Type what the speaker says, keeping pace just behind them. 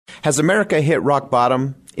Has America hit rock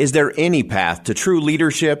bottom? Is there any path to true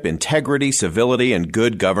leadership, integrity, civility, and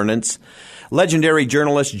good governance? Legendary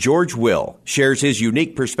journalist George Will shares his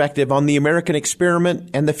unique perspective on the American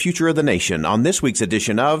experiment and the future of the nation on this week's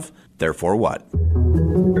edition of Therefore What?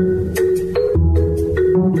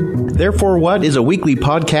 Therefore What is a weekly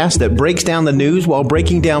podcast that breaks down the news while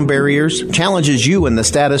breaking down barriers, challenges you in the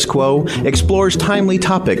status quo, explores timely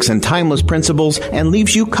topics and timeless principles, and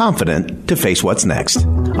leaves you confident to face what's next.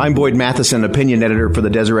 I'm Boyd Matheson, opinion editor for the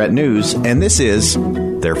Deseret News, and this is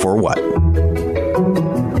Therefore What?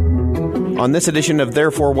 On this edition of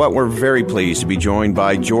Therefore What, we're very pleased to be joined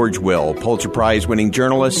by George Will, Pulitzer Prize-winning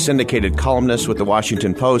journalist, syndicated columnist with The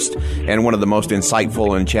Washington Post, and one of the most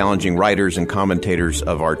insightful and challenging writers and commentators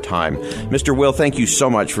of our time. Mr. Will, thank you so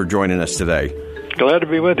much for joining us today. Glad to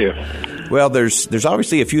be with you. Well, there's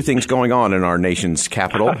obviously a few things going on in our nation's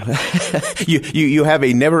capital. You have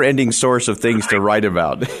a never-ending source of things to write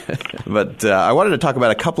about. But I wanted to talk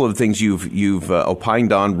about a couple of things you've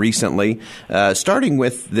opined on recently, starting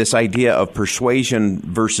with this idea of persuasion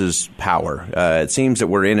versus power. It seems that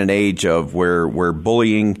we're in an age of where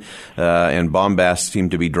bullying and bombast seem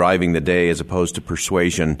to be driving the day as opposed to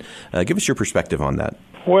persuasion. Give us your perspective on that.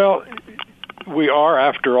 Well, we are,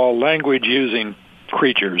 after all, language-using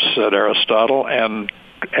creatures, said Aristotle, and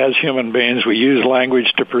as human beings, we use language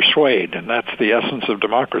to persuade, and that's the essence of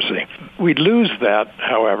democracy. We lose that,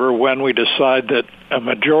 however, when we decide that a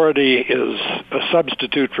majority is a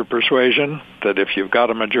substitute for persuasion, that if you've got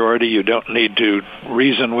a majority, you don't need to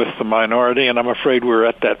reason with the minority, and I'm afraid we're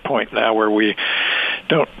at that point now where we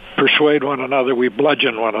don't persuade one another, we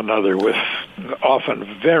bludgeon one another with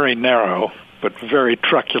often very narrow but very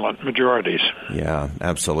truculent majorities. Yeah,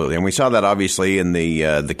 absolutely. And we saw that obviously in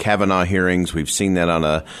the Kavanaugh hearings. We've seen that on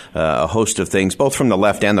a host of things, both from the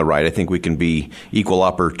left and the right. I think we can be equal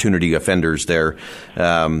opportunity offenders there.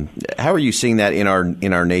 How are you seeing that in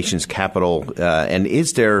our nation's capital? And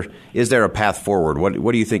is there a path forward?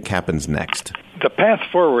 What do you think happens next? The path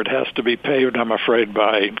forward has to be paved, I'm afraid,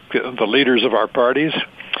 by the leaders of our parties.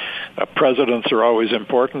 Presidents are always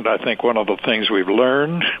important. I think one of the things we've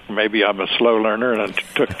learned, maybe I'm a slow learner and it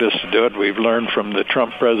took this to do it, we've learned from the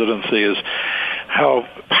Trump presidency is how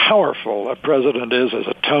powerful a president is as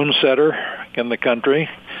a tone setter in the country.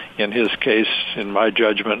 In his case, in my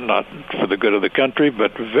judgment, not for the good of the country,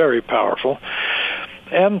 but very powerful.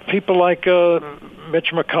 And people like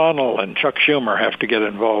Mitch McConnell and Chuck Schumer have to get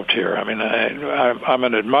involved here. I mean, I'm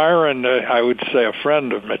an admirer and I would say a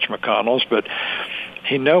friend of Mitch McConnell's, but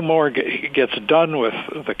he no more gets done with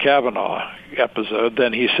the Kavanaugh episode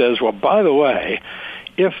than he says, well, by the way,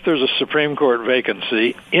 if there's a Supreme Court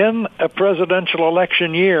vacancy in a presidential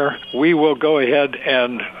election year, we will go ahead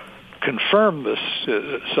and confirm this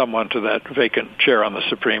someone to that vacant chair on the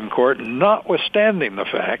Supreme Court, notwithstanding the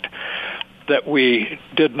fact that we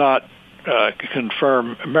did not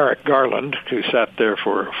confirm Merrick Garland, who sat there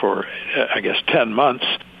for 10 months,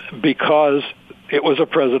 because it was a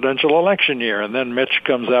presidential election year. And then Mitch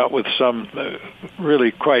comes out with some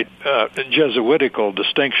really quite Jesuitical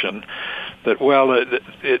distinction that, well,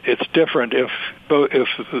 it's different if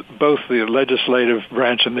both the legislative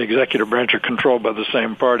branch and the executive branch are controlled by the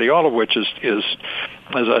same party, all of which is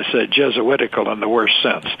as I said, Jesuitical in the worst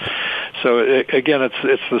sense. So again, it's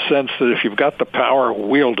the sense that if you've got the power,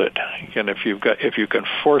 wield it, and if you can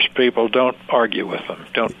force people, don't argue with them,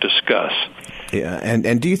 don't discuss. Yeah,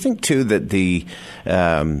 and do you think too that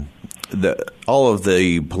all of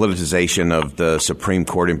the politicization of the Supreme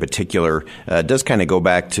Court in particular does kind of go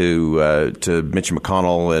back to Mitch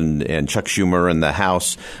McConnell and Chuck Schumer and the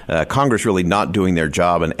House, Congress really not doing their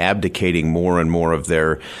job and abdicating more and more of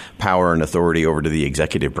their power and authority over to the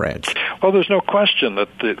executive branch? Well, there's no question that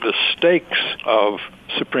the stakes of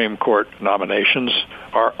Supreme Court nominations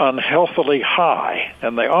are unhealthily high,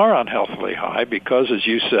 and they are unhealthily high because, as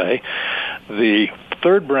you say, the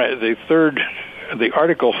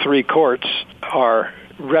Article III courts are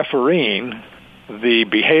refereeing the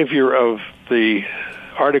behavior of the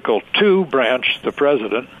Article II branch, the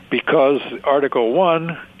president, because Article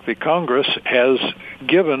I, the Congress, has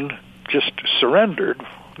just surrendered,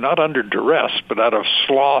 not under duress, but out of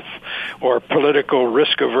sloth or political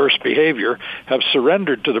risk-averse behavior, have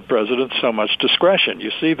surrendered to the president so much discretion.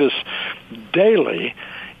 You see this daily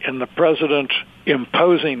in the president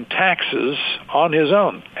imposing taxes on his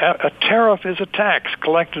own. A tariff is a tax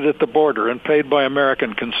collected at the border and paid by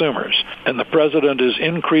American consumers. And the president is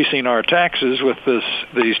increasing our taxes with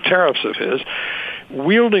these tariffs of his,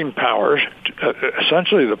 wielding power,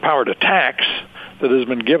 essentially the power to tax, that has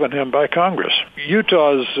been given him by Congress.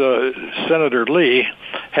 Utah's Senator Lee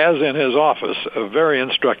has in his office a very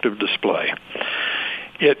instructive display.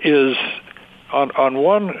 it is on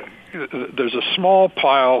one. There's a small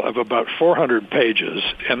pile of about 400 pages,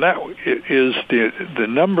 and that is the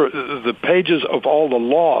number, the pages of all the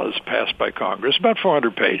laws passed by Congress, about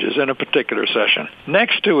 400 pages in a particular session.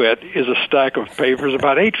 Next to it is a stack of papers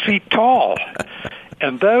about 8 feet tall,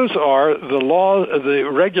 and those are the laws, the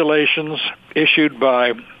regulations issued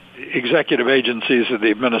by executive agencies of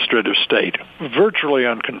the administrative state, virtually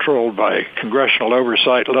uncontrolled by congressional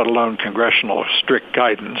oversight, let alone congressional strict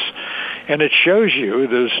guidance. And it shows you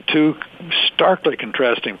those two starkly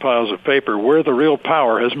contrasting piles of paper where the real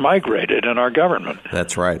power has migrated in our government.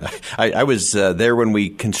 That's right. I was there when we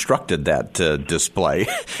constructed that display.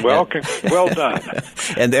 Well done.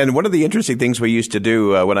 And one of the interesting things we used to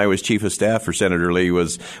do when I was chief of staff for Senator Lee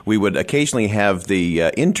was we would occasionally have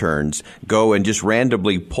the interns go and just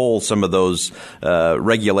randomly pull some of those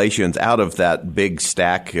regulations out of that big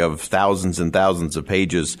stack of thousands and thousands of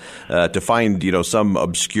pages to find, some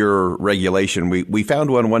obscure regulation. We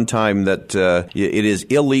found one time that it is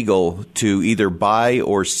illegal to either buy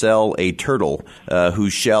or sell a turtle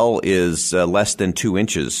whose shell is less than 2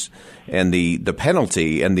 inches. And the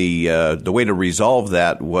penalty and the way to resolve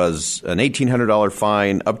that was an $1,800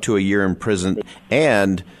 fine, up to a year in prison,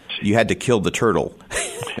 and you had to kill the turtle.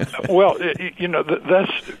 Well,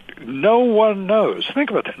 that's no one knows.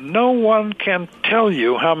 Think about that. No one can tell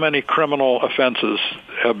you how many criminal offenses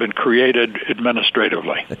have been created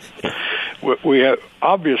administratively. We have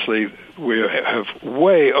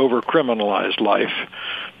way over-criminalized life.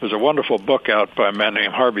 There's a wonderful book out by a man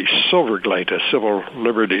named Harvey Silverglate, a civil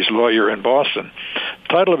liberties lawyer in Boston.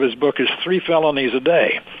 The title of his book is 3 Felonies a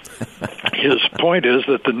Day. His point is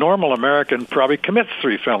that the normal American probably commits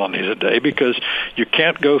 3 felonies a day because you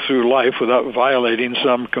can't go through life without violating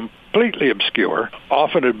some completely obscure,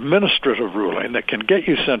 often administrative ruling that can get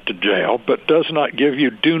you sent to jail but does not give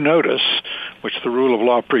you due notice, which the rule of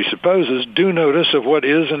law presupposes, due notice of what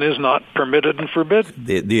is and is not permitted and forbidden.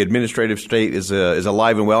 The administrative state is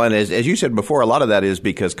alive and well, and as you said before, a lot of that is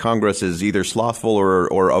because Congress is either slothful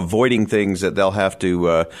or avoiding things that they'll have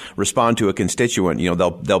to respond to a constituent.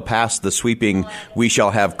 They'll pass the sweeping "we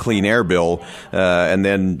shall have clean air" bill, and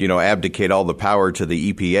then abdicate all the power to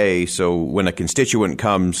the EPA. So when a constituent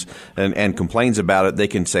comes and complains about it, they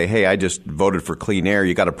can say, "Hey, I just voted for clean air.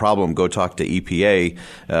 You got a problem? Go talk to EPA,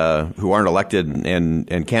 who aren't elected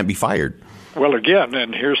and can't be fired." Well, again,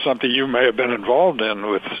 and here's something you may have been involved in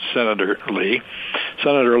with Senator Lee.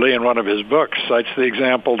 Senator Lee, in one of his books, cites the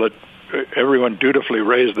example that everyone dutifully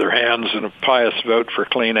raised their hands in a pious vote for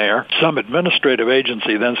clean air. Some administrative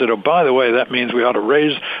agency then said, oh, by the way, that means we ought to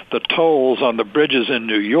raise the tolls on the bridges in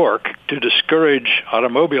New York to discourage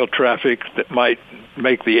automobile traffic that might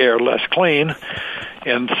make the air less clean.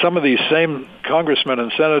 And some of these same congressmen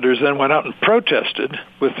and senators then went out and protested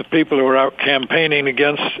with the people who were out campaigning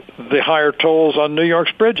against the higher tolls on New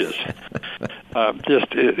York's bridges.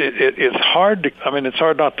 It's hard to, it's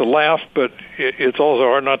hard not to laugh, but it's also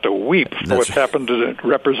hard not to weep for what's happened to the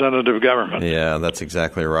representative government. Yeah, that's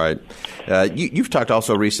exactly right. You've talked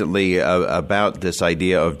also recently about this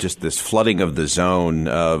idea of just this flooding of the zone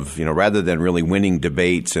of, rather than really winning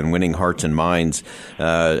debates and winning hearts and minds,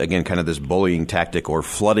 again, kind of this bullying tactic or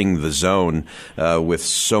flooding the zone with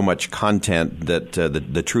so much content that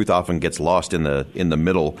the truth often gets lost in the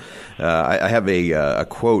middle. I have a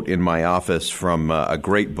quote in my office from a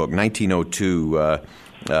great book, 1902,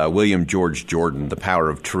 William George Jordan, The Power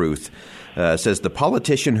of Truth. Says, the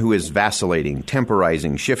politician who is vacillating,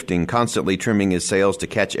 temporizing, shifting, constantly trimming his sails to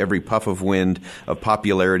catch every puff of wind of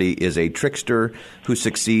popularity is a trickster who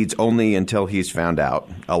succeeds only until he's found out.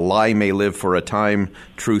 A lie may live for a time,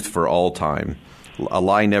 truth for all time. A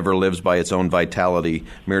lie never lives by its own vitality,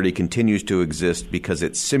 merely continues to exist because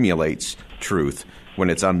it simulates truth. When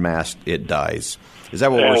it's unmasked, it dies. Is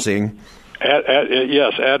that what we're seeing?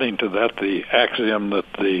 Yes, adding to that the axiom that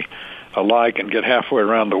a lie can get halfway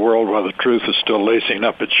around the world while the truth is still lacing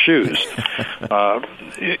up its shoes. I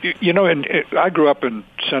grew up in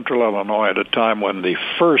central Illinois at a time when the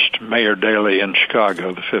first Mayor Daley in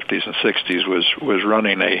Chicago, the 50s and 60s, was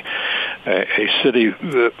running a city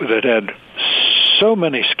that had so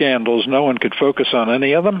many scandals, no one could focus on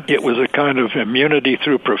any of them. It was a kind of immunity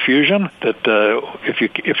through profusion that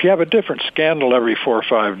if you have a different scandal every 4 or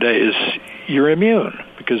 5 days, you're immune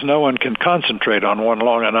because no one can concentrate on one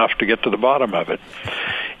long enough to get to the bottom of it.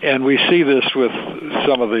 And we see this with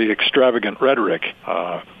some of the extravagant rhetoric.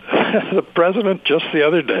 The president just the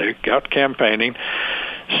other day, out campaigning,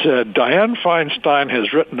 said Dianne Feinstein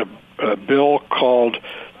has written a bill called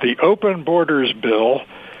the Open Borders Bill,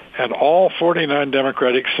 and all 49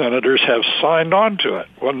 Democratic senators have signed on to it.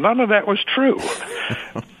 Well, none of that was true.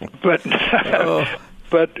 But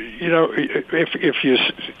But, if you,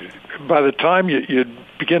 by the time you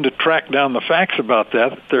begin to track down the facts about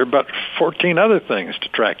that, there are about 14 other things to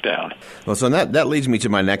track down. Well, so that leads me to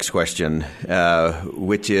my next question,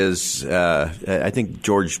 which is, I think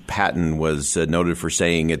George Patton was noted for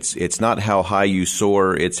saying it's not how high you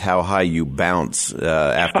soar, it's how high you bounce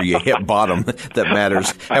after you hit bottom that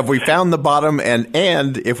matters. Have we found the bottom?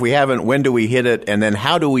 And if we haven't, when do we hit it? And then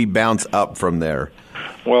how do we bounce up from there?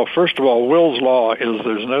 Well, first of all, Will's law is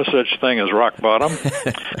there's no such thing as rock bottom, as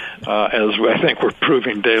I think we're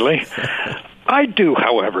proving daily. I do,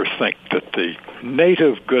 however, think that the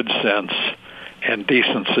native good sense and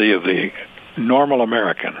decency of the normal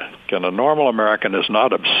American, and a normal American is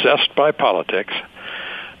not obsessed by politics,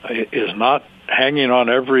 is not hanging on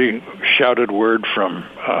every shouted word from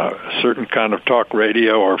a certain kind of talk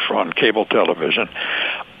radio or on cable television.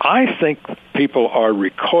 I think people are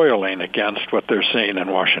recoiling against what they're seeing in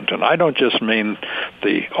Washington. I don't just mean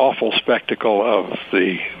the awful spectacle of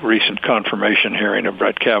the recent confirmation hearing of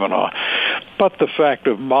Brett Kavanaugh, but the fact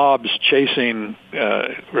of mobs chasing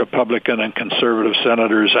Republican and conservative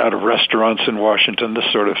senators out of restaurants in Washington,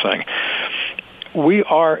 this sort of thing. We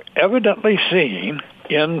are evidently seeing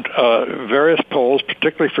in various polls,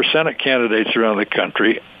 particularly for Senate candidates around the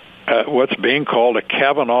country, what's being called a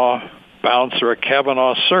Kavanaugh bounce or a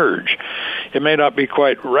Kavanaugh surge. It may not be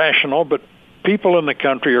quite rational, but people in the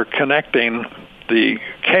country are connecting the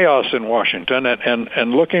chaos in Washington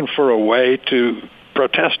and looking for a way to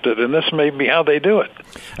protest it, and this may be how they do it.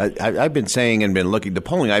 I've been saying and been looking, the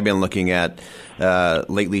polling I've been looking at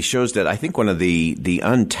lately shows that I think one of the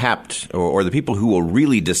untapped or the people who will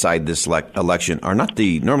really decide this election are not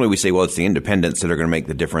normally we say, well, it's the independents that are going to make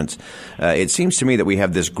the difference. It seems to me that we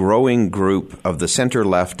have this growing group of the center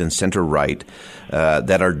left and center right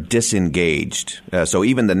that are disengaged. So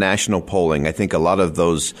even the national polling, I think a lot of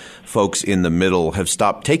those folks in the middle have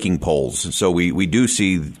stopped taking polls. So we do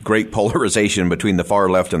see great polarization between the far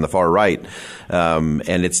left and the far right.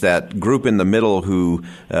 And it's that group in the middle who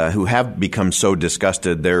have become so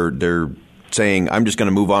disgusted. They're saying, I'm just going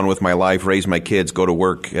to move on with my life, raise my kids, go to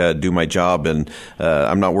work, do my job, and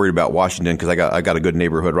I'm not worried about Washington because I got a good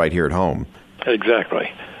neighborhood right here at home. Exactly.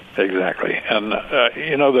 And,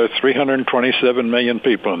 there are 327 million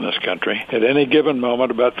people in this country. At any given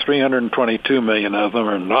moment, about 322 million of them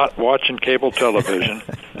are not watching cable television,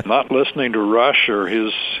 not listening to Rush or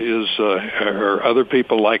his or other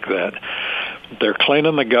people like that. They're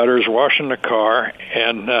cleaning the gutters, washing the car,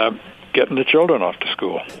 and getting the children off to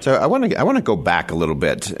school. So I want to go back a little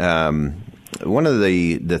bit. One of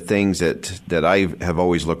the things that I have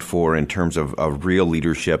always looked for in terms of real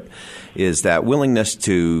leadership is that willingness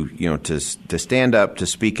to stand up, to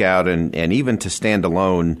speak out, and even to stand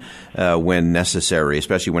alone when necessary,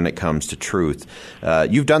 especially when it comes to truth.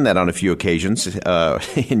 You've done that on a few occasions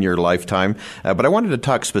in your lifetime, but I wanted to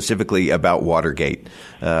talk specifically about Watergate,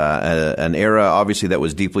 an era obviously that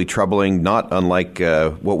was deeply troubling, not unlike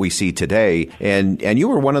what we see today. And you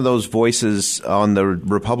were one of those voices on the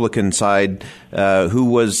Republican side who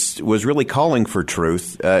was really calling for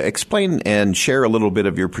truth. Explain and share a little bit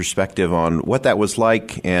of your perspective on what that was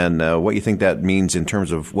like and what you think that means in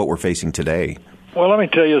terms of what we're facing today. Well, let me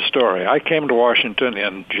tell you a story. I came to Washington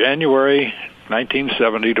in January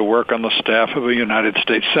 1970 to work on the staff of a United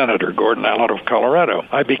States Senator, Gordon Allott of Colorado.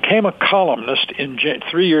 I became a columnist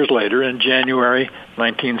 3 years later in January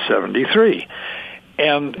 1973.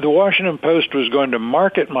 And the Washington Post was going to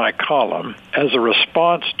market my column as a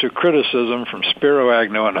response to criticism from Spiro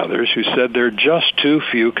Agnew and others who said there are just too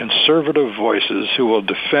few conservative voices who will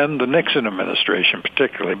defend the Nixon administration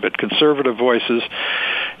particularly, but conservative voices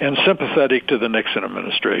and sympathetic to the Nixon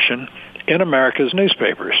administration in America's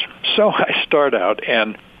newspapers. So I start out,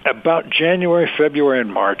 and about January, February,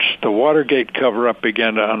 and March, the Watergate cover-up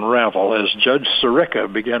began to unravel as Judge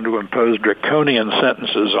Sirica began to impose draconian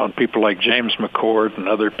sentences on people like James McCord and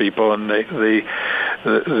other people, and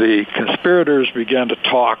the conspirators began to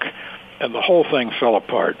talk, and the whole thing fell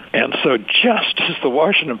apart. And so just as the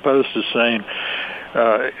Washington Post is saying,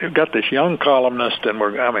 you've got this young columnist, and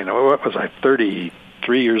what was I,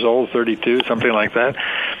 33 years old, 32, something like that,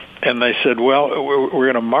 and they said, well, we're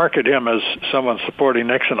going to market him as someone supporting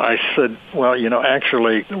Nixon. I said, well,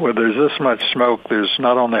 actually, where there's this much smoke, there's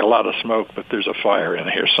not only a lot of smoke, but there's a fire in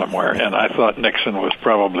here somewhere. And I thought Nixon was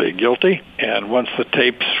probably guilty. And once the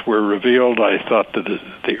tapes were revealed, I thought that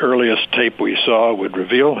the earliest tape we saw would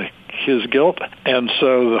reveal his guilt. And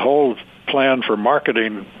so the whole plan for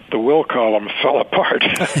marketing the Will column fell apart.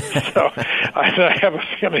 So I have a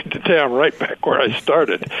feeling today I'm right back where I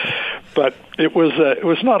started. But it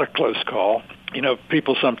was not a close call.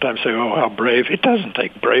 People sometimes say, oh, how brave. It doesn't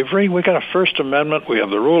take bravery. We got a First Amendment. We have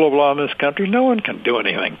the rule of law in this country. No one can do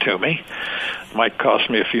anything to me. It might cost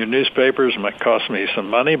me a few newspapers. It might cost me some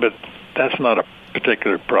money, but that's not a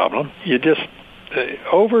particular problem. You just,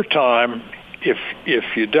 over time, if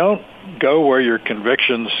you don't go where your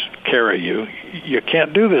convictions carry you, you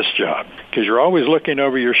can't do this job because you're always looking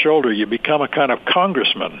over your shoulder. You become a kind of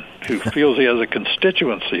congressman who feels he has a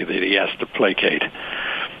constituency that he has to placate.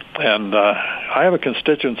 And I have a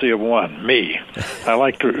constituency of one, me. I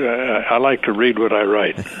like to read what I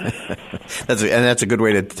write. That's a good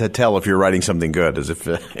way to tell if you're writing something good, is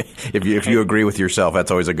if you agree with yourself.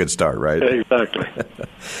 That's always a good start, right? Exactly.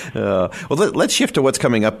 Well, let's shift to what's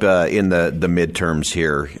coming up in the midterms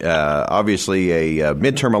here. Obviously, a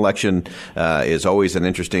midterm election is always an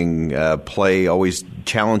interesting play, always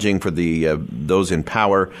challenging for those in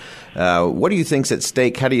power. What do you think's at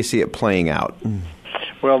stake? How do you see it playing out?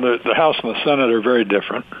 Well, the House and the Senate are very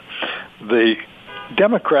different. The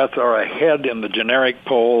Democrats are ahead in the generic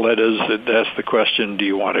poll. That is, it asks the question, do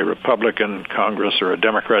you want a Republican Congress or a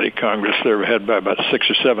Democratic Congress? They're ahead by about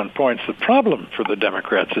 6 or 7 points. The problem for the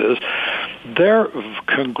Democrats is their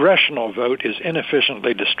congressional vote is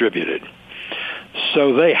inefficiently distributed.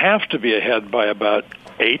 So they have to be ahead by about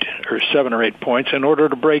 7 or 8 points in order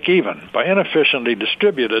to break even. By inefficiently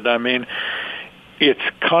distributed, I mean it's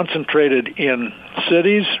concentrated in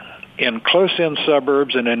cities, in close-in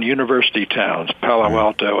suburbs, and in university towns, Palo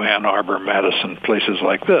Alto, Ann Arbor, Madison, places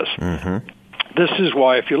like this. Mm-hmm. This is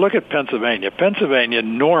why, if you look at Pennsylvania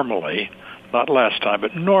normally, not last time,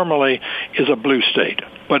 but normally is a blue state.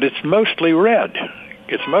 But it's mostly red.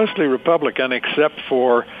 It's mostly Republican except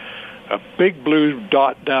for a big blue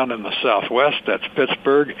dot down in the southwest, that's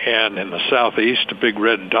Pittsburgh, and in the southeast, a big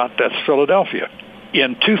red dot, that's Philadelphia.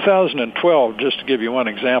 In 2012, just to give you one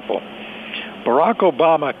example, Barack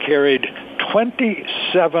Obama carried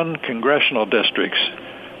 27 congressional districts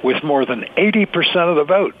with more than 80% of the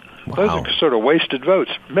vote. Wow. Those are sort of wasted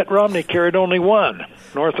votes. Mitt Romney carried only one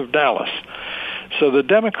north of Dallas. So the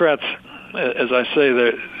Democrats, as I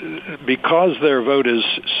say, because their vote is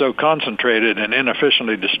so concentrated and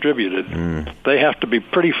inefficiently distributed, they have to be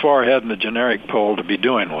pretty far ahead in the generic poll to be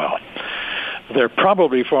doing well. They're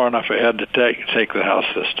probably far enough ahead to take the House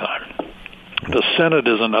this time. The Senate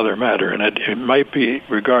is another matter, and it might be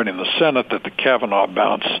regarding the Senate that the Kavanaugh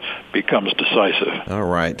bounce becomes decisive. All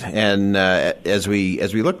right, and as we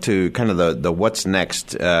look to kind of the what's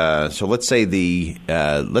next, so let's say the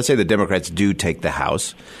Democrats do take the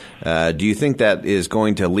House. Do you think that is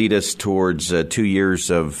going to lead us towards 2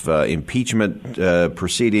 years of impeachment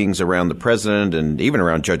proceedings around the president and even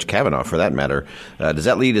around Judge Kavanaugh, for that matter? Does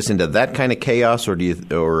that lead us into that kind of chaos,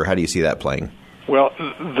 or how do you see that playing? Well,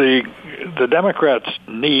 the Democrats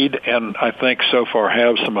need, and I think so far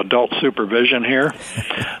have, some adult supervision here.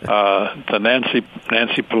 The Nancy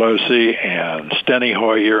Pelosi and Steny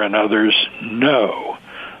Hoyer and others know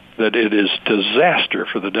that it is disaster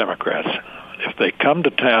for the Democrats if they come to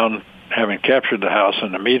town having captured the House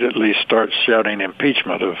and immediately start shouting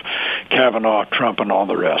impeachment of Kavanaugh, Trump, and all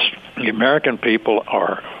the rest. The American people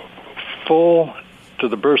are full to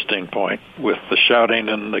the bursting point with the shouting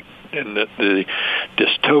and the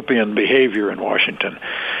dystopian behavior in Washington.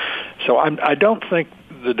 So I don't think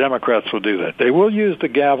the Democrats will do that. They will use the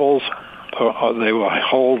gavels. They will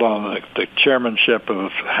hold on the chairmanship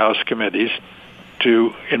of House committees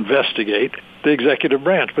to investigate the executive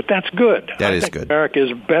branch, but that's good. That is good. America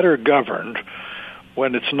is better governed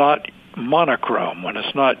when it's not monochrome, when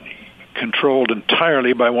it's not controlled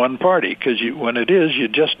entirely by one party, because when it is, you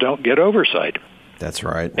just don't get oversight. That's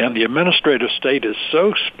right. And the administrative state is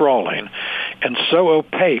so sprawling and so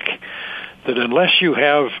opaque that unless you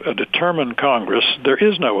have a determined Congress, there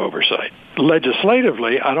is no oversight.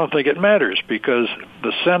 Legislatively, I don't think it matters, because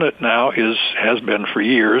the Senate now has been for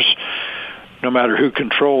years, no matter who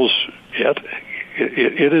controls it,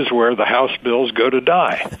 it is where the House bills go to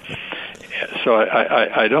die. So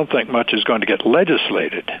I don't think much is going to get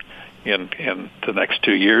legislated in the next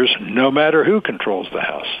 2 years, no matter who controls the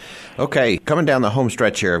House. Okay, coming down the home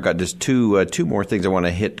stretch here, I've got just two more things I want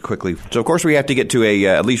to hit quickly. So, of course, we have to get to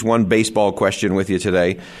at least one baseball question with you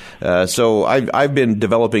today. So I've been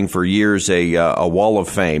developing for years a wall of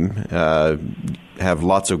fame. have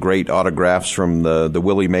lots of great autographs from the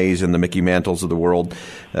Willie Mays and the Mickey Mantles of the world.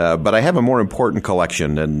 But I have a more important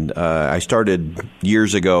collection, and I started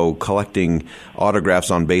years ago collecting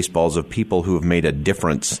autographs on baseballs of people who have made a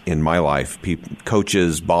difference in my life,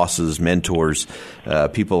 coaches, bosses, mentors,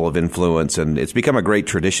 people of influence, and it's become a great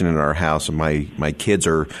tradition in our house. And my kids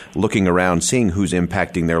are looking around, seeing who's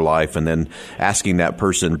impacting their life, and then asking that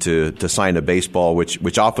person to sign a baseball,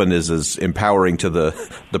 which often is as empowering to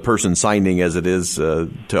the person signing as it is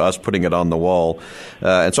to us putting it on the wall.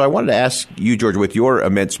 And so I wanted to ask you, George, with your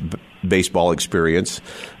immense baseball experience,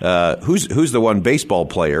 who's the one baseball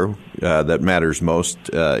player that matters most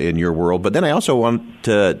in your world? But then I also want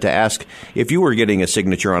to ask, if you were getting a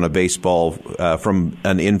signature on a baseball from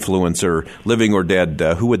an influencer, living or dead,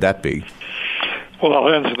 who would that be? Well,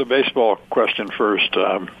 I'll answer the baseball question first.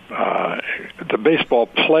 The baseball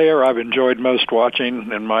player I've enjoyed most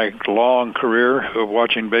watching in my long career of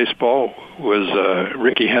watching baseball was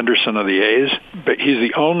Ricky Henderson of the A's. But he's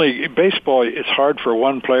the only baseball. It's hard for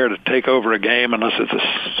one player to take over a game unless it's a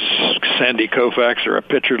Sandy Koufax or a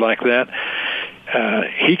pitcher like that.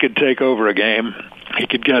 He could take over a game. He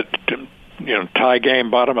could get tie game,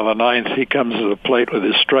 bottom of the ninth. He comes to the plate with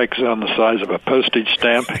his strike zone the size of a postage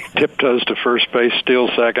stamp. He tiptoes to first base, steals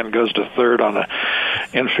second, goes to third on an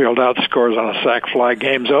infield out, scores on a sac fly.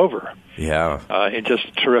 Game's over. Yeah. He's just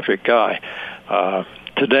a terrific guy.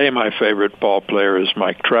 Today, my favorite ball player is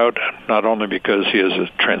Mike Trout, not only because he is a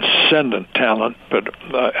transcendent talent, but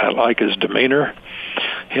I like his demeanor.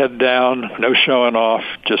 Head down, no showing off,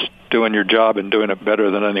 just doing your job and doing it better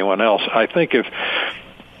than anyone else. I think if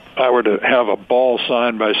I were to have a ball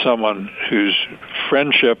signed by someone whose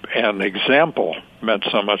friendship and example meant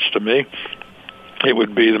so much to me, it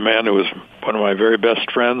would be the man who was one of my very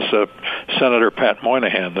best friends, Senator Pat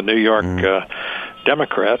Moynihan, the New York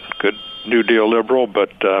Democrat, good New Deal liberal, but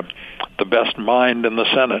the best mind in the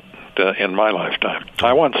Senate in my lifetime.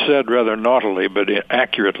 I once said rather naughtily, but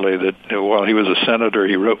accurately, that while he was a senator,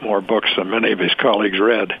 he wrote more books than many of his colleagues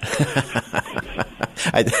read.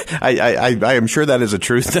 I am sure that is a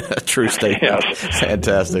true statement. Yes.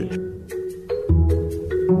 Fantastic.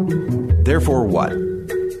 Therefore, what?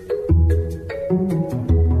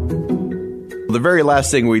 The very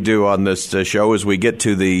last thing we do on this show is we get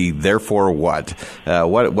to the therefore what.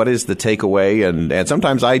 What is the takeaway? And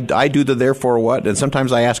sometimes I do the therefore what, and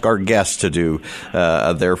sometimes I ask our guests to do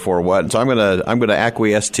a therefore what. And so I'm gonna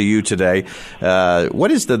acquiesce to you today. What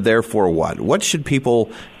is the therefore what? What should people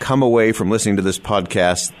come away from listening to this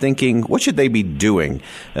podcast thinking? What should they be doing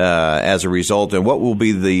as a result? And what will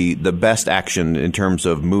be the best action in terms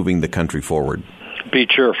of moving the country forward? Be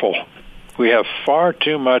cheerful. We have far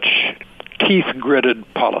too much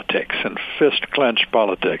teeth-gritted politics and fist-clenched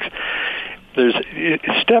politics.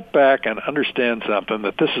 Step back and understand something,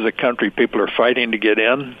 that this is a country people are fighting to get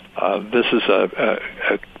in. This is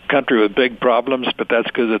a country with big problems, but that's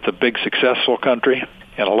because it's a big, successful country.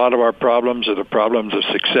 And a lot of our problems are the problems of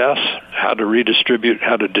success, how to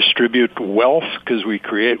distribute wealth, because we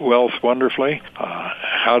create wealth wonderfully,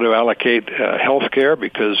 how to allocate health care,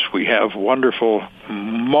 because we have wonderful,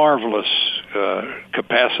 marvelous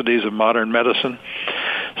capacities of modern medicine.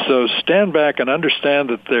 So stand back and understand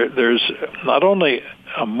that there's not only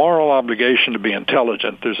a moral obligation to be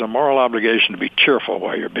intelligent, there's a moral obligation to be cheerful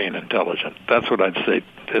while you're being intelligent. That's what I'd say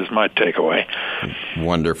is my takeaway.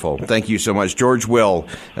 Wonderful. Thank you so much. George Will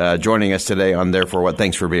joining us today on Therefore What.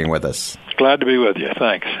 Thanks for being with us. Glad to be with you.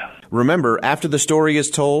 Thanks. Remember, after the story is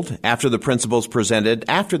told, after the principles presented,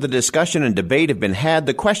 after the discussion and debate have been had,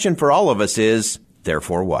 the question for all of us is,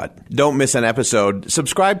 therefore what? Don't miss an episode.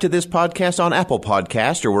 Subscribe to this podcast on Apple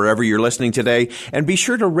Podcast or wherever you're listening today, and be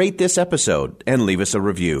sure to rate this episode and leave us a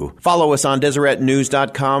review. Follow us on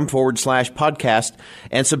DeseretNews.com/podcast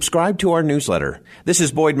and subscribe to our newsletter. This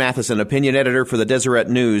is Boyd Matheson, opinion editor for the Deseret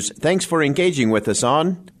News. Thanks for engaging with us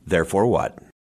on Therefore What?